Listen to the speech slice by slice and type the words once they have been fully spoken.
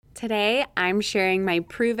Today, I'm sharing my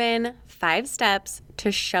proven 5 steps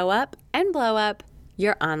to show up and blow up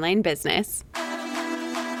your online business.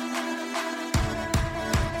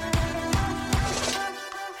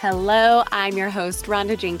 Hello, I'm your host,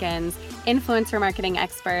 Rhonda Jenkins, influencer marketing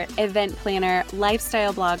expert, event planner,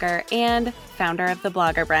 lifestyle blogger, and founder of The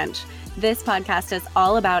Blogger Brunch. This podcast is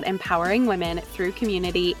all about empowering women through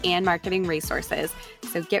community and marketing resources.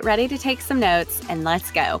 So get ready to take some notes and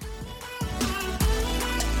let's go.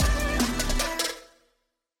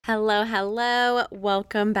 Hello.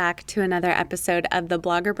 Welcome back to another episode of the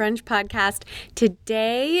Blogger Brunch podcast.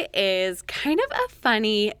 Today is kind of a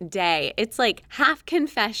funny day. It's like half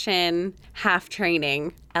confession, half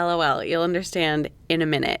training. LOL, you'll understand in a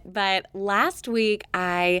minute. But last week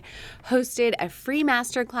I hosted a free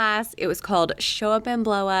masterclass. It was called Show Up and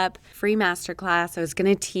Blow Up free masterclass. I was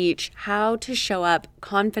going to teach how to show up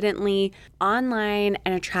confidently online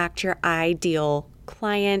and attract your ideal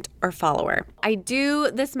client or follower. I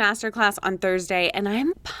do this masterclass on Thursday and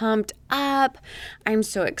I'm pumped up. I'm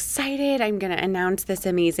so excited. I'm going to announce this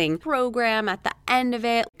amazing program at the end of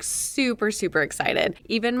it. Super excited.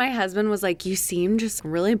 Even my husband was like, you seem just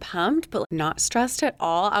really pumped, but not stressed at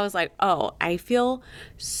all. I was like, oh, I feel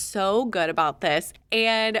so good about this.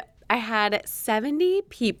 And I had 70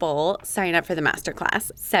 people sign up for the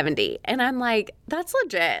masterclass, 70. And I'm like, that's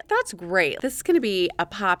legit. That's great. This is going to be a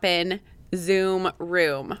pop-in Zoom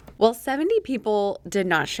room. Well, 70 people did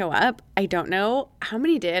not show up. I don't know how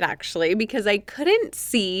many did actually, because I couldn't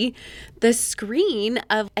see the screen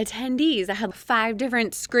of attendees. I had 5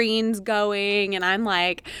 different screens going and I'm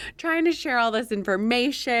like trying to share all this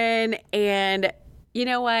information. And you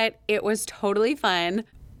know what? It was totally fun,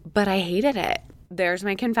 but I hated it. There's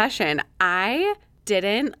my confession. I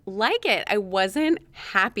didn't like it. I wasn't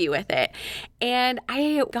happy with it. And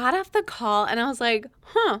I got off the call and I was like,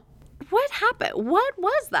 what happened? What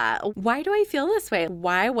was that? Why do I feel this way?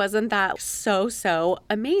 Why wasn't that so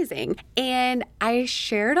amazing? And I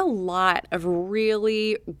shared a lot of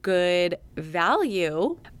really good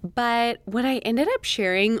value, but what I ended up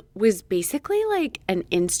sharing was basically like an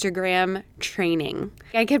Instagram training.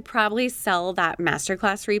 I could probably sell that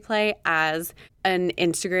masterclass replay as an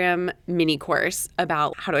Instagram mini course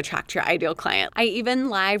about how to attract your ideal client. I even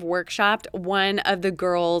live workshopped one of the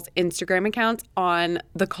girls' Instagram accounts on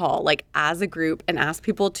the call, like as a group, and asked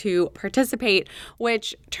people to participate,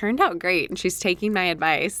 which turned out great. And she's taking my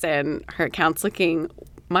advice and her account's looking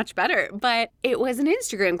much better. But it was an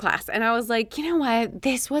Instagram class. And I was like, you know what?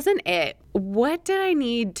 This wasn't it. What did I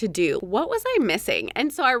need to do? What was I missing?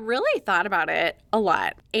 And so I really thought about it a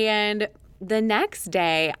lot. And the next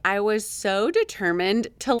day, I was so determined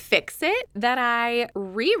to fix it that I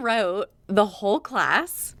rewrote the whole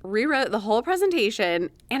class, rewrote the whole presentation,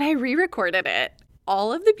 and I re-recorded it.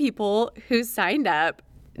 All of the people who signed up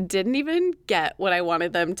didn't even get what I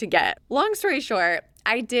wanted them to get. Long story short,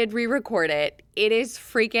 I did re-record it. It is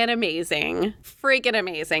freaking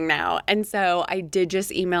amazing now. And so I did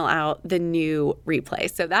just email out the new replay.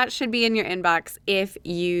 So that should be in your inbox if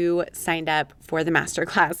you signed up for the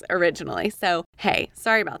masterclass originally. So hey,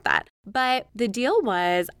 sorry about that. But the deal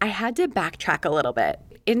was I had to backtrack a little bit.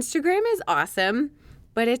 Instagram is awesome,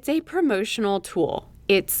 but it's a promotional tool.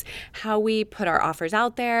 It's how we put our offers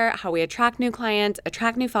out there, how we attract new clients,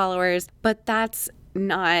 attract new followers, but that's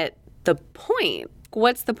not the point.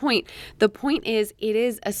 What's the point? The point is it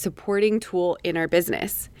is a supporting tool in our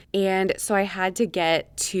business. And so I had to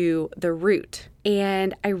get to the root.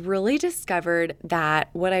 And I really discovered that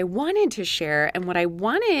what I wanted to share and what I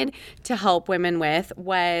wanted to help women with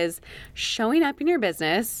was showing up in your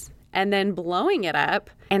business and then blowing it up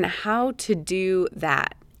and how to do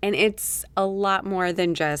that. And it's a lot more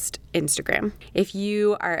than just Instagram. If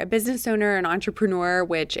you are a business owner, an entrepreneur,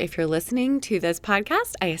 which if you're listening to this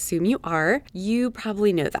podcast, I assume you are, you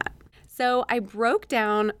probably know that. So I broke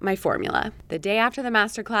down my formula. The day after the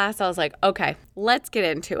masterclass, I was like, okay, let's get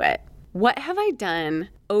into it. What have I done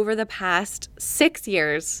over the past 6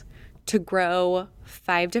 years to grow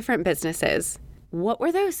 5 different businesses? What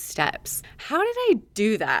were those steps? How did I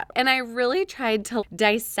do that? And I really tried to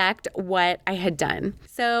dissect what I had done.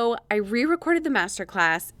 So I re-recorded the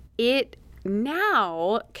masterclass. It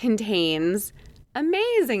now contains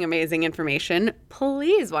amazing information.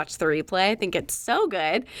 Please watch the replay. I think it's so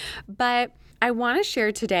good. But I want to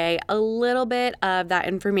share today a little bit of that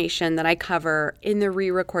information that I cover in the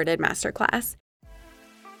re-recorded masterclass.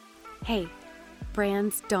 Hey,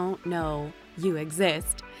 brands don't know you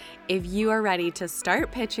exist. If you are ready to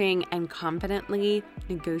start pitching and confidently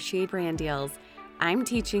negotiate brand deals, I'm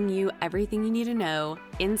teaching you everything you need to know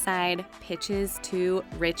inside Pitches to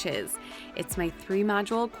Riches. It's my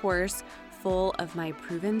 3-module course full of my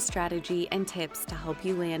proven strategy and tips to help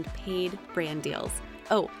you land paid brand deals.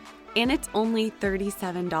 Oh, and it's only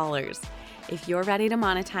 $37. If you're ready to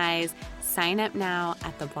monetize, sign up now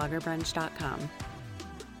at thebloggerbrunch.com.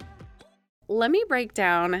 Let me break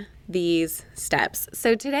down these steps.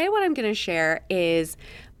 So today what I'm going to share is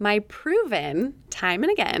my proven, time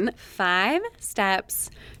and again, 5 steps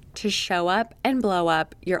to show up and blow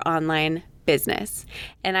up your online business.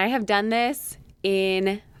 And I have done this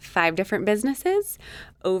in 5 different businesses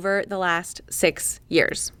over the last 6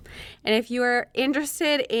 years. And if you are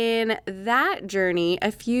interested in that journey,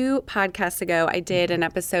 a few podcasts ago, I did an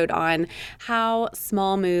episode on how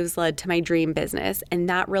small moves led to my dream business. And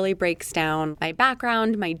that really breaks down my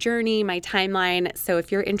background, my journey, my timeline. So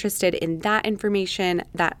if you're interested in that information,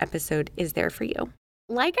 that episode is there for you.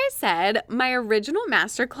 Like I said, my original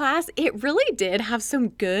masterclass, it really did have some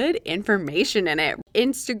good information in it,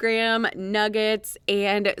 Instagram nuggets.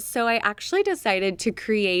 And so I actually decided to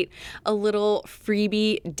create a little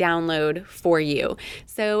freebie download for you.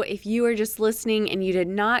 So if you are just listening and you did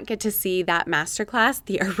not get to see that masterclass,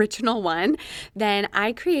 the original one, then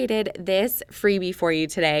I created this freebie for you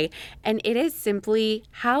today. And it is simply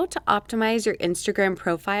how to optimize your Instagram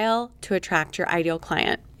profile to attract your ideal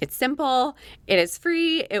client. It's simple, it is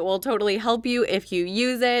free, it will totally help you if you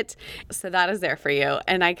use it. So that is there for you.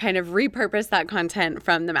 And I kind of repurposed that content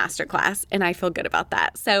from the masterclass, and I feel good about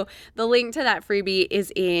that. So the link to that freebie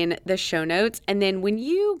is in the show notes. And then when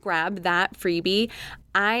you grab that freebie,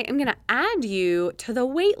 I am going to add you to the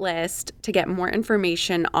wait list to get more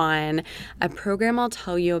information on a program I'll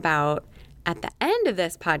tell you about at the end of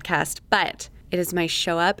this podcast. But it is my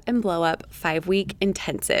Show Up and Blow Up 5-week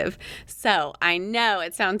intensive. So I know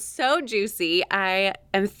it sounds so juicy. I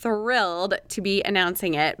am thrilled to be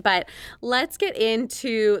announcing it, but let's get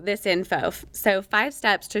into this info. So 5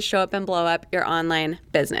 steps to show up and blow up your online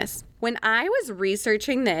business. When I was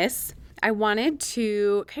researching this, I wanted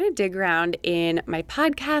to kind of dig around in my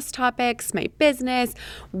podcast topics, my business,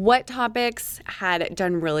 what topics had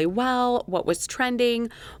done really well, what was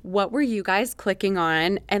trending, what were you guys clicking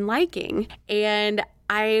on and liking. And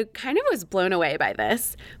I kind of was blown away by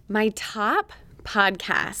this. My top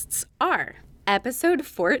podcasts are episode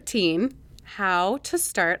 14, How to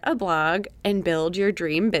Start a Blog and Build Your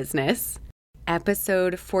Dream Business,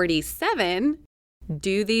 episode 47,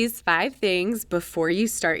 Do These 5 Things Before You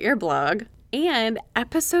Start Your Blog, and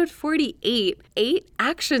episode 48, 8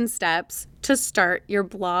 Action Steps to Start Your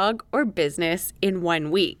Blog or Business in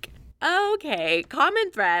 1 week. Okay, common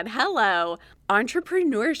thread, hello.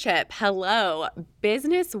 Entrepreneurship, hello.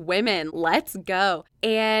 Business women, let's go.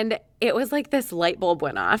 And it was like this light bulb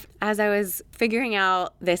went off. As I was figuring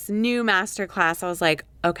out this new masterclass, I was like,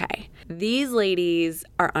 okay, these ladies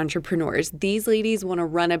are entrepreneurs. These ladies want to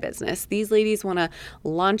run a business. These ladies want to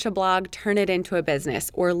launch a blog, turn it into a business,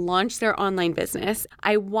 or launch their online business.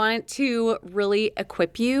 I want to really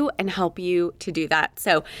equip you and help you to do that.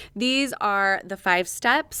 So these are the 5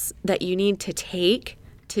 steps that you need to take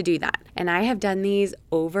to do that. And I have done these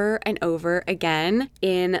over and over again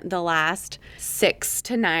in the last 6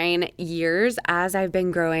 to 9 years as I've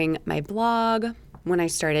been growing my blog, when I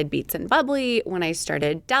started Beats and Bubbly, when I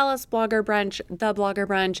started Dallas Blogger Brunch, The Blogger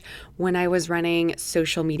Brunch, when I was running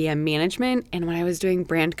social media management, and when I was doing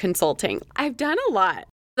brand consulting. I've done a lot.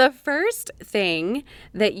 The first thing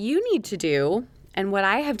that you need to do, and what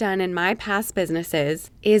I have done in my past businesses,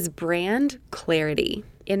 is brand clarity.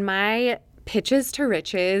 In my Pitches to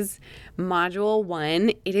Riches, module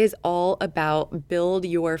 1, it is all about build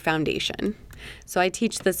your foundation. So I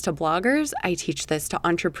teach this to bloggers, I teach this to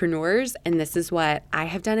entrepreneurs, and this is what I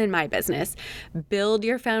have done in my business. Build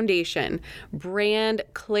your foundation, brand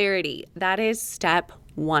clarity. That is step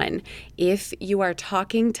 1. If you are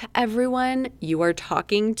talking to everyone, you are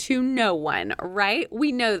talking to no one, right?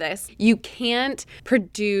 We know this. You can't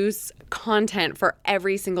produce content for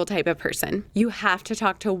every single type of person. You have to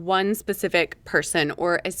talk to one specific person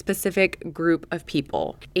or a specific group of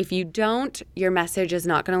people. If you don't, your message is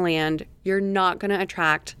not going to land. You're not going to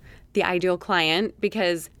attract the ideal client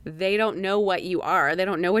because they don't know what you are. They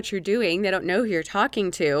don't know what you're doing. They don't know who you're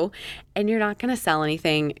talking to, and you're not going to sell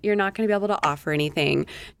anything. You're not going to be able to offer anything.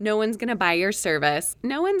 No one's going to buy your service.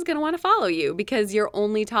 No one's going to want to follow you because you're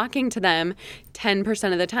only talking to them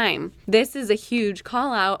 10% of the time. This is a huge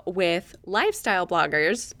call out with lifestyle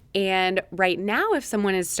bloggers. And right now, if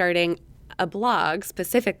someone is starting a blog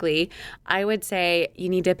specifically, I would say you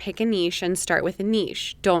need to pick a niche and start with a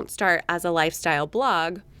niche. Don't start as a lifestyle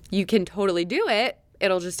blog. You can totally do it.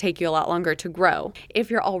 It'll just take you a lot longer to grow.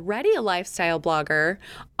 If you're already a lifestyle blogger,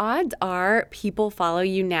 odds are people follow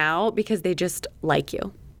you now because they just like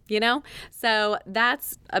you. So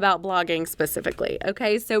that's about blogging specifically.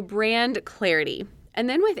 Okay, so brand clarity. And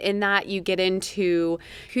then within that, you get into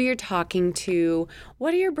who you're talking to,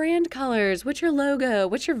 what are your brand colors, what's your logo,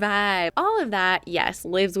 what's your vibe. All of that, yes,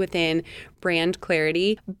 lives within brand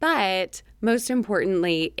clarity. But most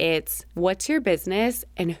importantly, it's what's your business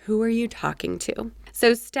and who are you talking to?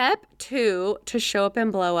 So step 2 to show up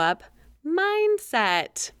and blow up,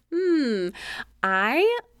 mindset.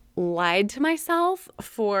 I lied to myself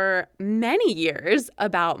for many years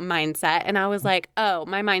about mindset. And I was like, oh,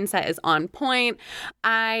 my mindset is on point.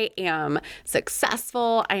 I am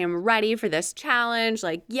successful. I am ready for this challenge.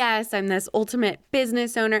 Like, yes, I'm this ultimate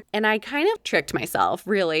business owner. And I kind of tricked myself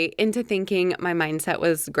really into thinking my mindset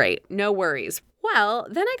was great. No worries. Well,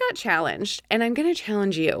 then I got challenged, and I'm going to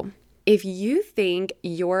challenge you. If you think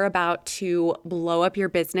you're about to blow up your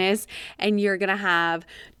business and you're going to have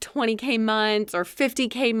 20K months or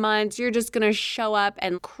 50K months, you're just going to show up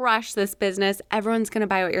and crush this business, everyone's going to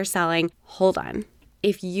buy what you're selling, hold on.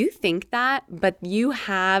 If you think that, but you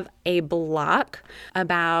have a block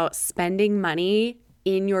about spending money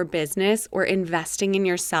in your business or investing in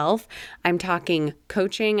yourself, I'm talking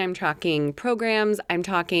coaching, I'm talking programs, I'm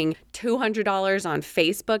talking $200 on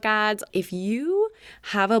Facebook ads. If you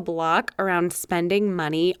have a block around spending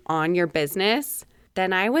money on your business,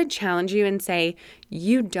 then I would challenge you and say,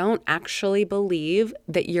 you don't actually believe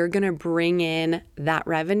that you're going to bring in that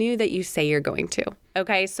revenue that you say you're going to.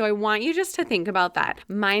 Okay, so I want you just to think about that.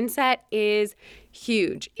 Mindset is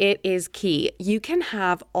huge. It is key. You can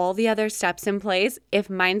have all the other steps in place. If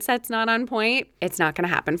mindset's not on point, it's not going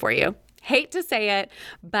to happen for you. Hate to say it,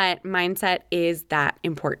 but mindset is that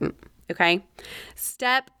important. Okay.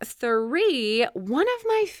 Step 3, one of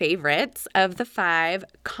my favorites of the 5,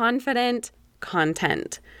 confident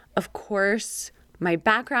content. Of course, my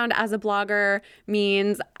background as a blogger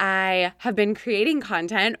means I have been creating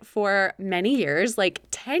content for many years, like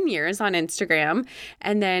 10 years on Instagram,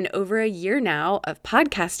 and then over a year now of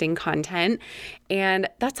podcasting content. And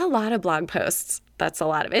that's a lot of blog posts. That's a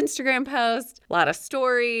lot of Instagram posts, a lot of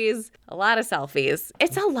stories, a lot of selfies.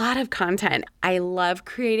 It's a lot of content. I love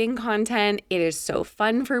creating content. It is so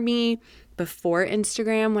fun for me. Before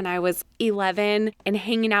Instagram, when I was 11 and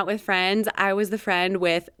hanging out with friends, I was the friend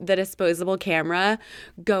with the disposable camera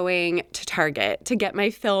going to Target to get my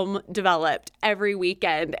film developed every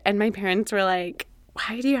weekend. And my parents were like,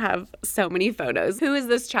 why do you have so many photos? Who is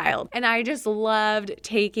this child? And I just loved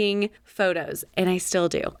taking photos, and I still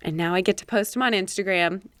do. And now I get to post them on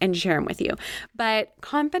Instagram and share them with you. But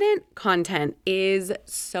confident content is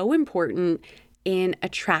so important in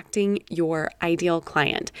attracting your ideal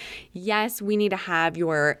client. Yes, we need to have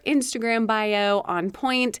your Instagram bio on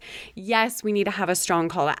point. Yes, we need to have a strong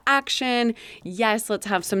call to action. Yes, let's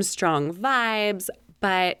have some strong vibes.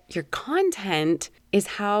 But your content is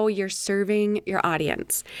how you're serving your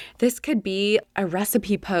audience. This could be a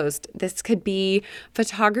recipe post. This could be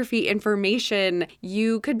photography information.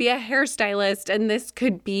 You could be a hairstylist, and this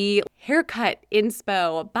could be haircut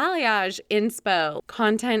inspo, balayage inspo.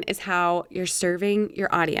 Content is how you're serving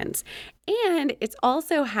your audience. And it's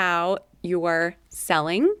also how you're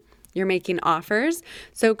selling, you're making offers.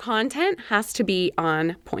 So content has to be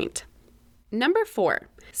on point. Number 4,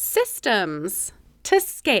 systems to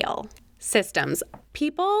scale. Systems.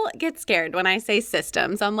 People get scared when I say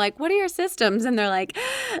systems. I'm like, what are your systems? And they're like,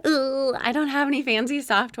 oh, I don't have any fancy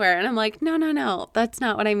software. And I'm like, no, that's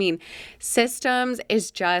not what I mean. Systems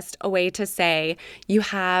is just a way to say you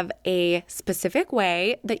have a specific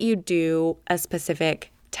way that you do a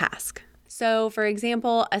specific task. So for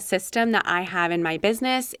example, a system that I have in my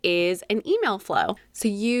business is an email flow. So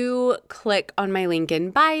you click on my link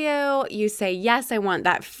in bio, you say, yes, I want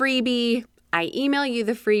that freebie. I email you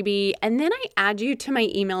the freebie, and then I add you to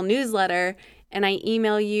my email newsletter, and I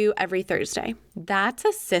email you every Thursday. That's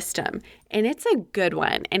a system, and it's a good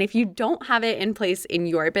one. And if you don't have it in place in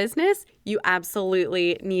your business, you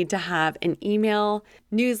absolutely need to have an email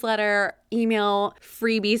newsletter, email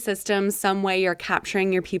freebie system, some way you're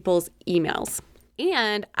capturing your people's emails.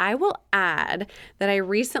 And I will add that I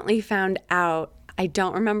recently found out, I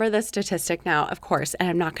don't remember the statistic now, of course, and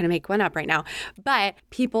I'm not going to make one up right now, but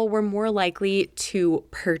people were more likely to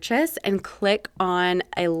purchase and click on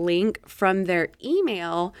a link from their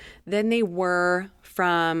email than they were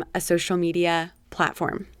from a social media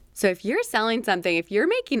platform. So if you're selling something, if you're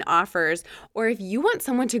making offers, or if you want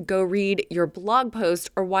someone to go read your blog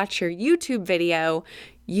post or watch your YouTube video,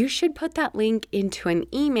 you should put that link into an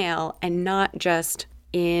email and not just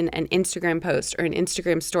in an Instagram post or an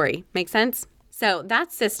Instagram story. Make sense? So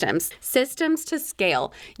that's systems. Systems to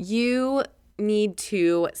scale. You need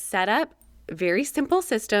to set up very simple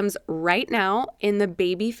systems right now in the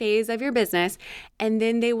baby phase of your business, and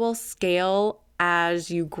then they will scale as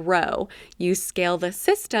you grow. You scale the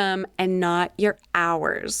system and not your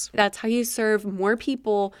hours. That's how you serve more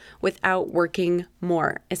people without working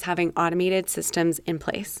more, is having automated systems in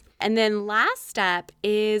place. And then last step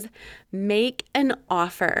is make an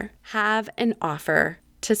offer. Have an offer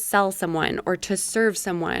to sell someone or to serve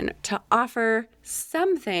someone, to offer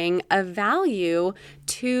something of value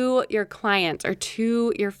to your clients or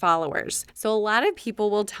to your followers. So a lot of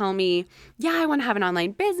people will tell me, yeah, I want to have an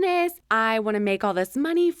online business. I want to make all this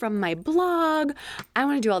money from my blog. I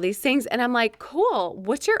want to do all these things. And I'm like, cool.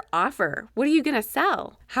 What's your offer? What are you going to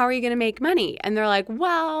sell? How are you going to make money? And they're like,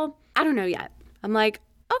 well, I don't know yet. I'm like,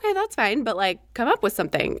 okay, that's fine. But like, come up with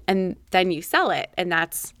something and then you sell it. And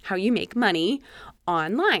that's how you make money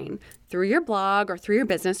online through your blog or through your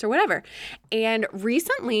business or whatever. And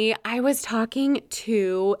recently I was talking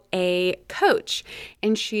to a coach,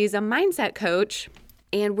 and she's a mindset coach,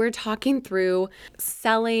 and we're talking through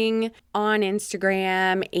selling on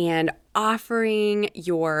Instagram and offering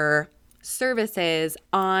your services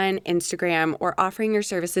on Instagram or offering your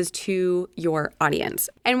services to your audience.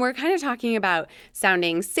 And we're kind of talking about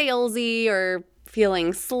sounding salesy or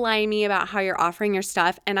feeling slimy about how you're offering your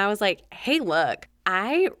stuff. And I was like, hey, look,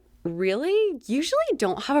 I really usually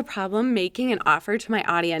don't have a problem making an offer to my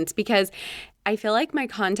audience, because I feel like my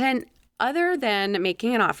content, other than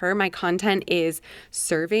making an offer, my content is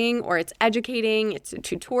serving, or it's educating, it's a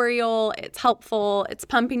tutorial, it's helpful, it's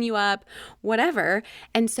pumping you up, whatever.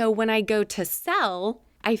 And so when I go to sell,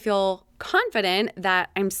 I feel confident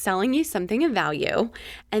that I'm selling you something of value,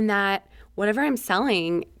 and that whatever I'm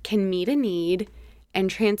selling can meet a need and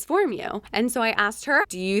transform you. And so I asked her,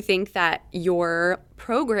 do you think that your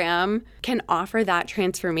program can offer that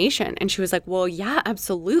transformation? And she was like, well, yeah,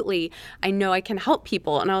 absolutely. I know I can help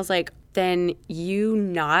people. And I was like, then you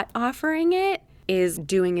not offering it is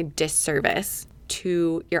doing a disservice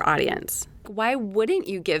to your audience. Why wouldn't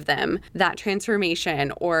you give them that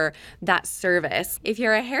transformation or that service? If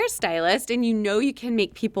you're a hairstylist and you know you can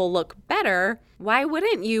make people look better, why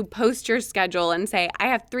wouldn't you post your schedule and say, I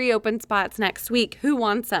have 3 open spots next week. Who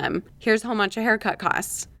wants them? Here's how much a haircut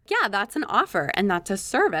costs. Yeah, that's an offer, and that's a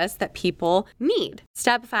service that people need.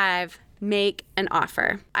 Step 5, make an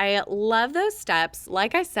offer. I love those steps.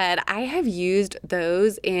 Like I said, I have used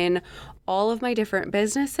those in all of my different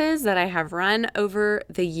businesses that I have run over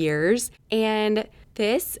the years. And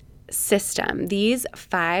this system, these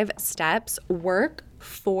 5 steps, work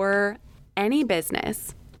for any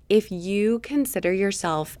business. If you consider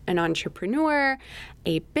yourself an entrepreneur,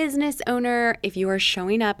 a business owner, if you are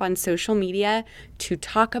showing up on social media to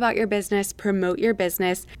talk about your business, promote your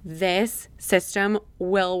business, this system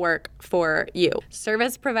will work for you.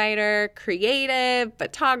 Service provider, creative,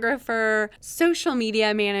 photographer, social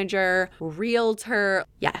media manager, realtor,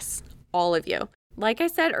 yes, all of you. Like I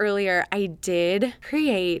said earlier, I did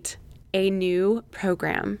create a new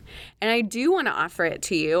program, and I do want to offer it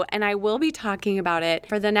to you, and I will be talking about it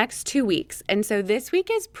for the next 2 weeks. And so this week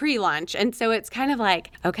is pre-launch, and so it's kind of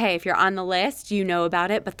like, okay, if you're on the list, you know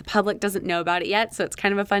about it, but the public doesn't know about it yet, so it's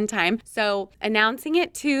kind of a fun time. So announcing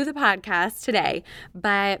it to the podcast today,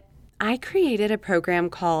 but I created a program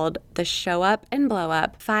called the Show Up and Blow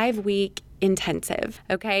Up 5-week intensive.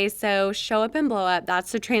 Okay, so show up and blow up,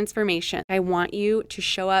 that's the transformation. I want you to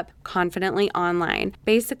show up confidently online.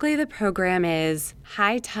 Basically, the program is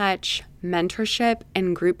high touch mentorship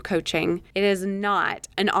and group coaching. It is not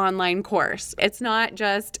an online course. It's not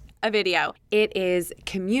just a video. It is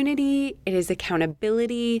community, it is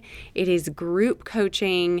accountability, it is group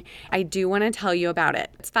coaching. I do want to tell you about it.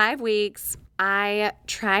 It's 5 weeks. I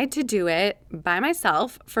tried to do it by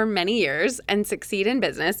myself for many years and succeed in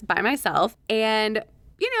business by myself. And,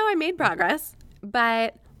 I made progress.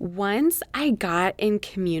 But once I got in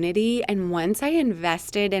community and once I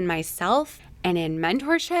invested in myself and in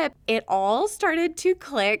mentorship, it all started to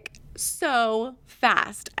click so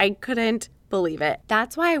fast. I couldn't believe it.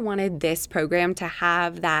 That's why I wanted this program to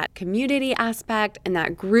have that community aspect and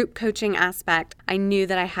that group coaching aspect. I knew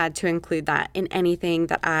that I had to include that in anything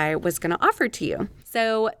that I was going to offer to you.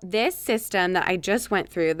 So this system that I just went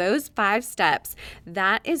through, those 5 steps,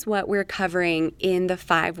 that is what we're covering in the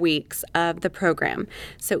 5 weeks of the program.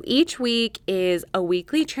 So each week is a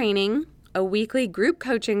weekly training, a weekly group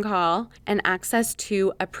coaching call, and access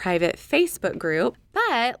to a private Facebook group.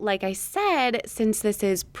 But like I said, since this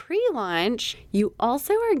is pre-launch, you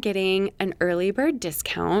also are getting an early bird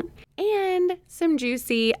discount and some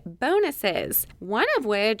juicy bonuses, one of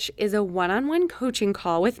which is a one-on-one coaching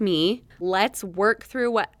call with me. Let's work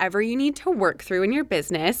through whatever you need to work through in your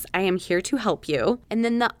business. I am here to help you. And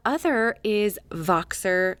then the other is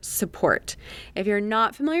Voxer support. If you're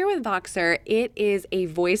not familiar with Voxer, it is a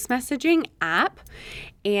voice messaging app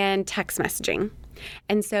and text messaging.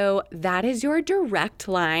 And so that is your direct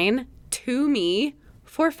line to me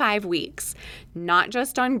for 5 weeks, not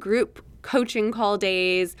just on group coaching call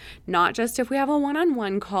days, not just if we have a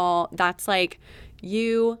one-on-one call. That's like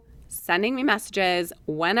you sending me messages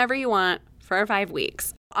whenever you want for 5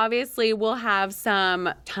 weeks. Obviously, we'll have some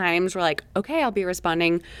times where like, okay, I'll be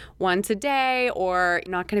responding once a day, or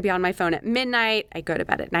I'm not going to be on my phone at midnight. I go to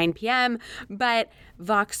bed at 9 p.m. But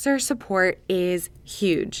Voxer support is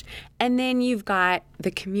huge. And then you've got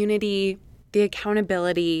the community, the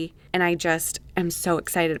accountability, and I just am so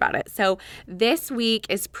excited about it. So this week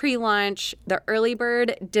is pre-launch. The early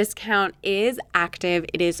bird discount is active.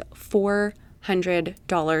 It is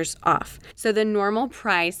 $400 off. So the normal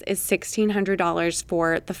price is $1,600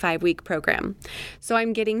 for the 5-week program. So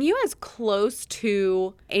I'm getting you as close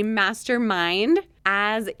to a mastermind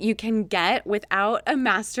as you can get without a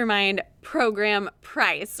mastermind program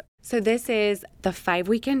price. So this is the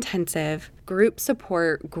 5-week intensive, group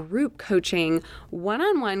support, group coaching,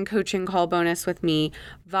 one-on-one coaching call bonus with me,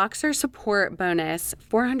 Voxer support bonus,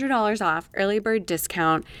 $400 off, early bird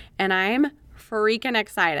discount, and I'm freaking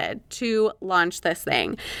excited to launch this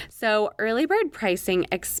thing. So early bird pricing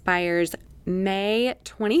expires May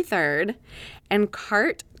 23rd and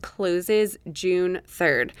cart closes June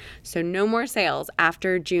 3rd. So no more sales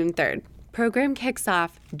after June 3rd. Program kicks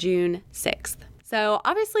off June 6th. So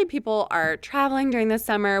obviously people are traveling during the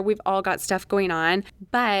summer. We've all got stuff going on,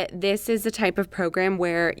 but this is the type of program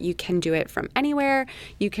where you can do it from anywhere.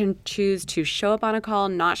 You can choose to show up on a call,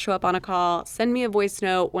 not show up on a call, send me a voice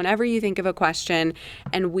note whenever you think of a question,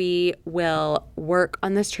 and we will work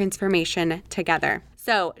on this transformation together.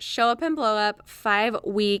 So show up and blow up,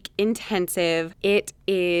 5-week intensive. It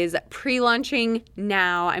is pre-launching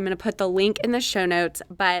now. I'm going to put the link in the show notes,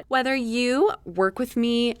 but whether you work with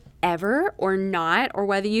me ever or not, or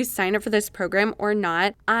whether you sign up for this program or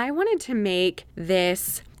not, I wanted to make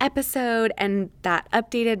this episode and that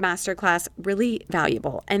updated masterclass really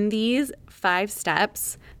valuable. And these 5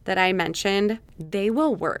 steps that I mentioned, they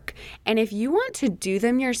will work. And if you want to do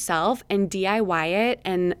them yourself and DIY it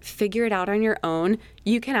and figure it out on your own,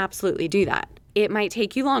 you can absolutely do that. It might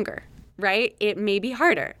take you longer, right? It may be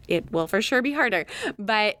harder. It will for sure be harder,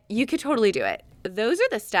 but you could totally do it. Those are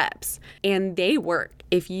the steps and they work.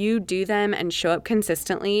 If you do them and show up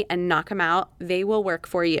consistently and knock them out, they will work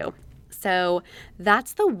for you. So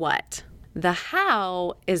that's the what. The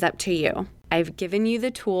how is up to you. I've given you the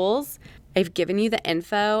tools, I've given you the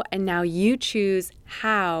info, and now you choose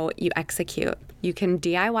how you execute. You can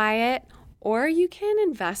DIY it, or you can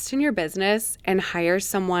invest in your business and hire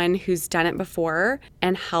someone who's done it before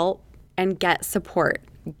and help and get support,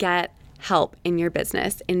 get help in your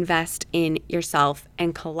business, invest in yourself,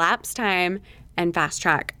 and collapse time and fast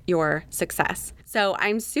track your success. So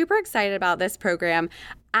I'm super excited about this program.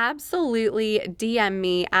 Absolutely DM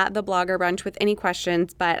me at the Blogger Brunch with any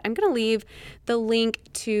questions, but I'm going to leave the link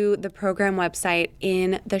to the program website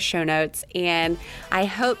in the show notes. And I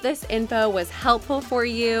hope this info was helpful for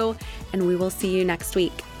you, and we will see you next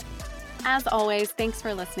week. As always, thanks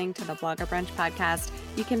for listening to the Blogger Brunch podcast.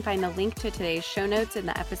 You can find the link to today's show notes in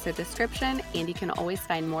the episode description, and you can always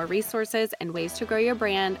find more resources and ways to grow your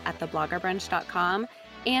brand at thebloggerbrunch.com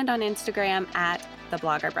and on Instagram at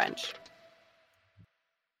thebloggerbrunch.